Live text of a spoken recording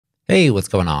Hey, what's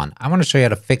going on? I want to show you how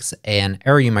to fix an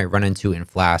error you might run into in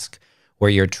Flask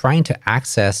where you're trying to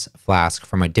access Flask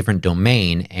from a different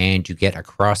domain and you get a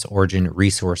cross-origin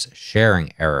resource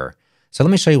sharing error. So let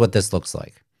me show you what this looks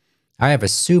like. I have a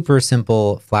super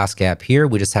simple Flask app here.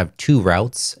 We just have two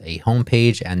routes, a home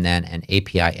page and then an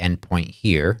API endpoint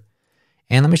here.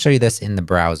 And let me show you this in the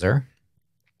browser.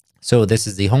 So this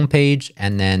is the home page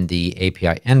and then the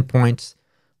API endpoint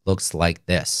looks like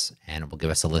this, and it will give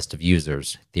us a list of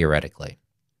users theoretically.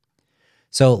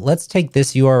 So let's take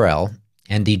this URL,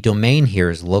 and the domain here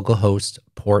is localhost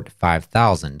port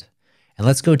 5000. And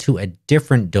let's go to a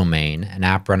different domain, an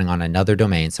app running on another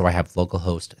domain. So I have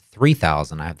localhost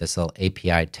 3000. I have this little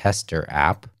API tester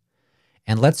app.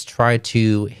 And let's try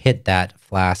to hit that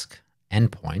Flask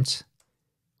endpoint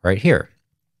right here.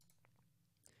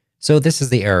 So this is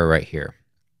the error right here.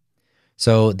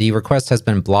 So the request has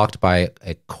been blocked by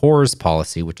a CORS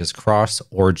policy, which is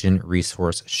cross-origin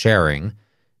resource sharing.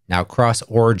 Now,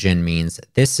 cross-origin means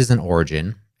this is an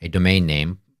origin, a domain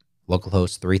name,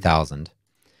 localhost 3000,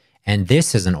 and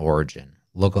this is an origin,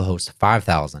 localhost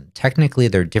 5000. Technically,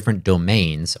 they're different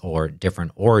domains or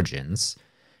different origins,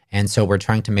 and so we're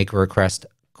trying to make a request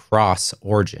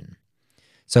cross-origin.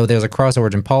 So there's a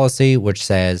cross-origin policy which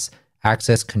says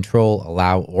access control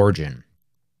allow origin.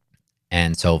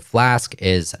 And so Flask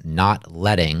is not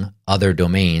letting other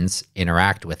domains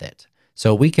interact with it.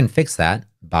 So we can fix that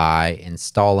by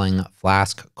installing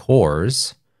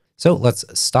Flask-CORS. So let's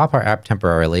stop our app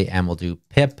temporarily and we'll do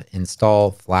pip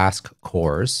install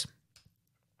Flask-CORS.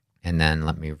 And then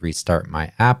let me restart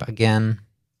my app again.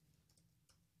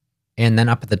 And then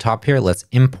up at the top here, let's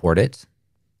import it.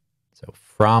 So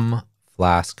from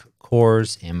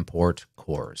Flask-CORS, import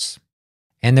CORS.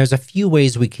 And there's a few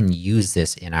ways we can use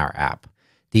this in our app.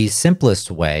 The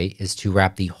simplest way is to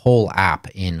wrap the whole app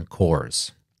in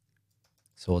CORS.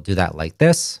 So we'll do that like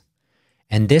this.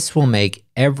 And this will make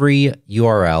every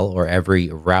URL or every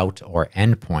route or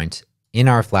endpoint in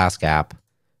our Flask app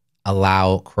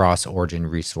allow cross-origin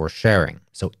resource sharing.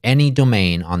 So any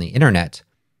domain on the internet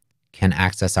can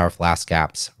access our Flask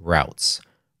app's routes.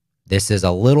 This is a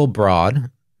little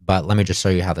broad, but let me just show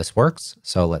you how this works.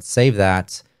 So let's save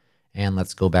that. And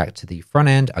let's go back to the front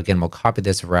end. Again, we'll copy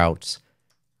this route,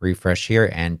 refresh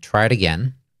here, and try it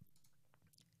again.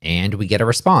 And we get a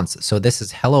response. So this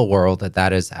is hello world.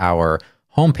 That is our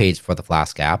homepage for the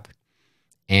Flask app.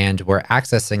 And we're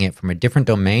accessing it from a different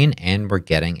domain, and we're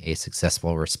getting a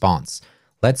successful response.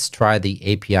 Let's try the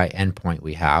API endpoint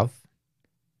we have.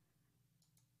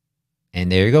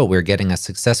 And there you go. We're getting a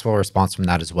successful response from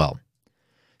that as well.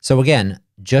 So again,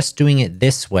 just doing it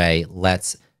this way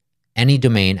lets any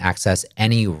domain access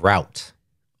any route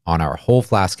on our whole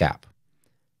Flask app.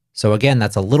 So again,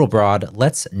 that's a little broad.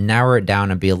 Let's narrow it down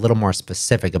and be a little more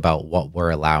specific about what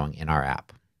we're allowing in our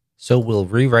app. So we'll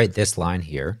rewrite this line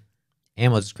here,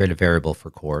 and we'll just create a variable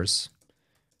for CORS.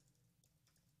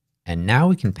 And now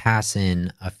we can pass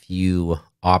in a few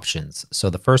options. So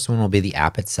the first one will be the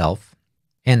app itself,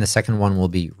 and the second one will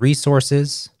be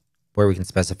resources, where we can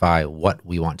specify what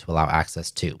we want to allow access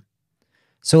to.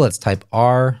 So let's type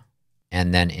R,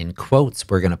 and then in quotes,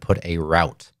 we're going to put a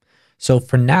route. So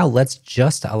for now, let's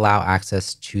just allow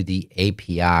access to the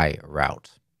API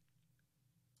route.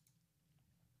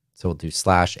 So we'll do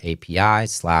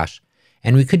 /API/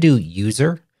 and we could do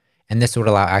user, and this would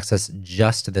allow access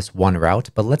just to this one route.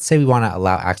 But let's say we want to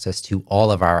allow access to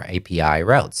all of our API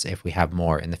routes if we have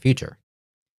more in the future.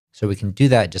 So we can do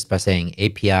that just by saying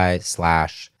API/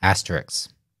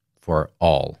 asterisk for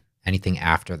all, anything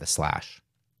after the slash.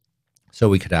 So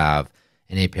we could have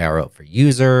an API route for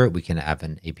user, we can have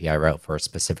an API route for a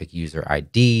specific user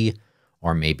ID,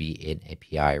 or maybe an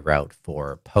API route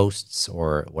for posts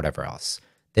or whatever else.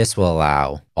 This will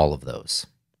allow all of those.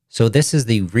 So this is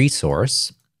the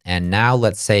resource. And now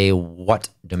let's say what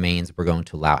domains we're going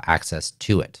to allow access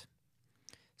to it.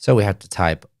 So we have to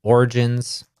type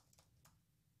origins.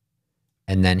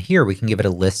 And then here we can give it a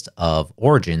list of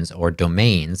origins or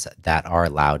domains that are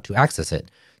allowed to access it.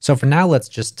 So for now, let's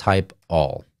just type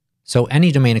all. So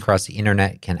any domain across the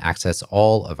internet can access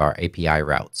all of our API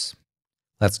routes.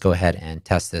 Let's go ahead and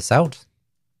test this out.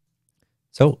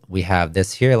 So we have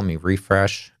this here. Let me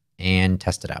refresh and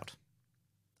test it out.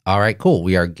 All right, cool.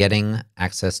 We are getting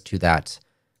access to that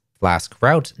Flask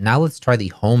route. Now let's try the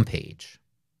home page.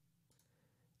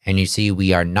 And you see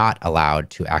we are not allowed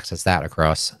to access that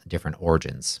across different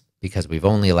origins because we've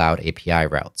only allowed API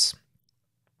routes.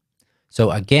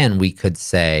 So again, we could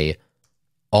say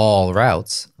all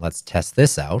routes. Let's test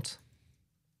this out.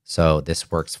 So this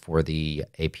works for the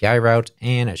API route,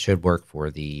 and it should work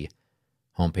for the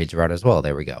homepage route as well.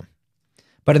 There we go.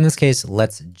 But in this case,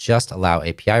 let's just allow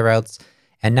API routes.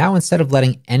 And now instead of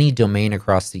letting any domain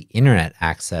across the internet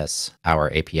access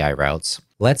our API routes,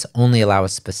 let's only allow a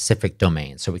specific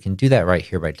domain. So we can do that right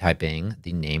here by typing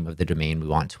the name of the domain we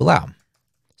want to allow.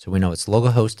 So we know it's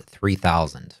localhost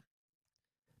 3000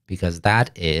 because that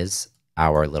is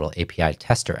our little API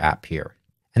tester app here.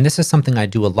 And this is something I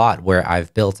do a lot where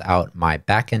I've built out my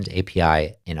backend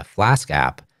API in a Flask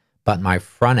app, but my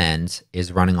front end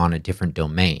is running on a different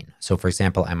domain. So for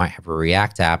example, I might have a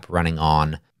React app running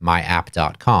on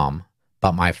myapp.com,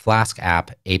 but my Flask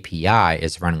app API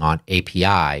is running on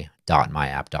api.myapp.com,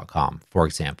 for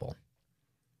example.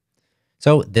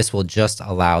 So this will just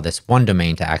allow this one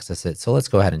domain to access it. So let's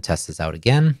go ahead and test this out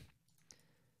again.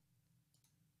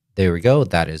 There we go.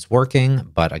 That is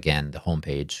working. But again, the home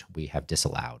page we have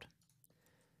disallowed.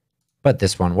 But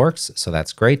this one works, so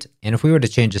that's great. And if we were to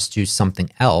change this to something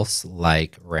else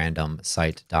like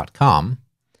randomsite.com,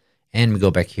 and we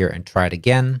go back here and try it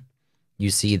again, you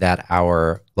see that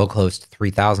our localhost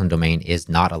 3000 domain is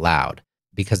not allowed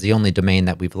because the only domain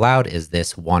that we've allowed is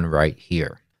this one right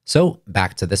here. So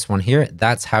back to this one here,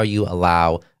 that's how you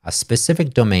allow a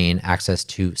specific domain access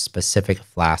to specific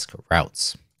Flask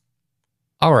routes.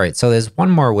 All right, so there's one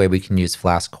more way we can use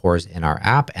Flask-CORS in our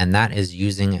app, and that is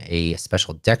using a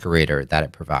special decorator that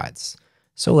it provides.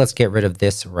 So let's get rid of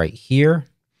this right here.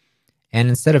 And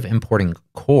instead of importing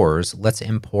CORS, let's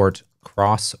import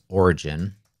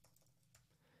cross-origin.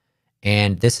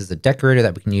 And this is a decorator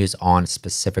that we can use on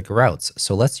specific routes.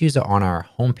 So let's use it on our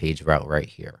homepage route right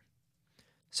here.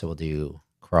 So we'll do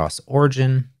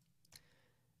cross-origin,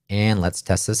 and let's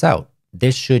test this out.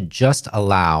 This should just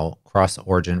allow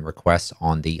cross-origin requests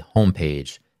on the home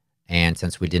page. And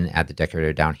since we didn't add the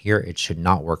decorator down here, it should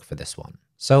not work for this one.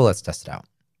 So let's test it out.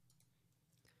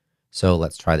 So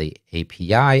let's try the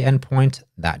API endpoint.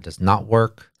 That does not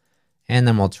work. And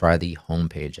then we'll try the home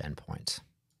page endpoint.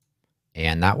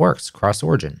 And that works,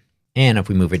 cross-origin. And if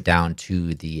we move it down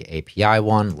to the API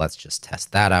one, let's just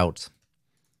test that out.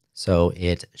 So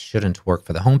it shouldn't work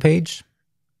for the home page,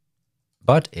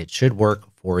 but it should work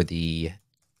for the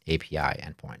API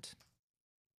endpoint.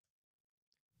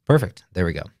 Perfect. There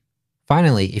we go.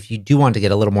 Finally, if you do want to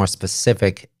get a little more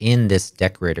specific in this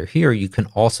decorator here, you can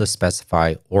also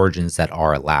specify origins that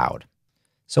are allowed.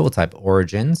 So we'll type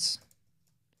origins,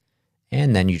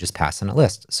 and then you just pass in a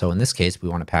list. So in this case, we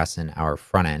want to pass in our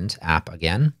front end app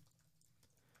again,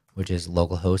 which is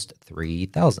localhost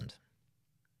 3000.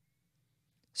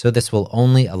 So this will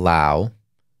only allow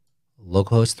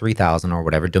localhost 3000 or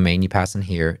whatever domain you pass in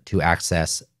here to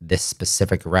access this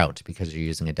specific route because you're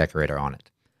using a decorator on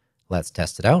it. Let's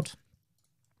test it out.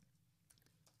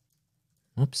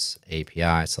 Oops,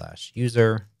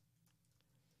 API/user.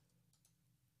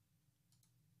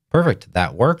 Perfect,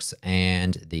 that works,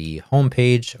 and the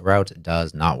homepage route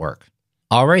does not work.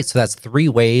 All right, so that's 3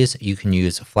 ways you can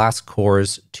use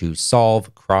Flask-CORS to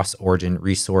solve cross-origin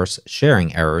resource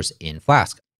sharing errors in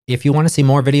Flask. If you want to see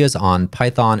more videos on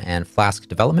Python and Flask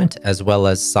development, as well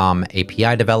as some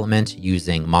API development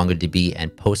using MongoDB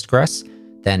and Postgres,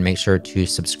 then make sure to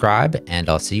subscribe, and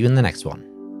I'll see you in the next one.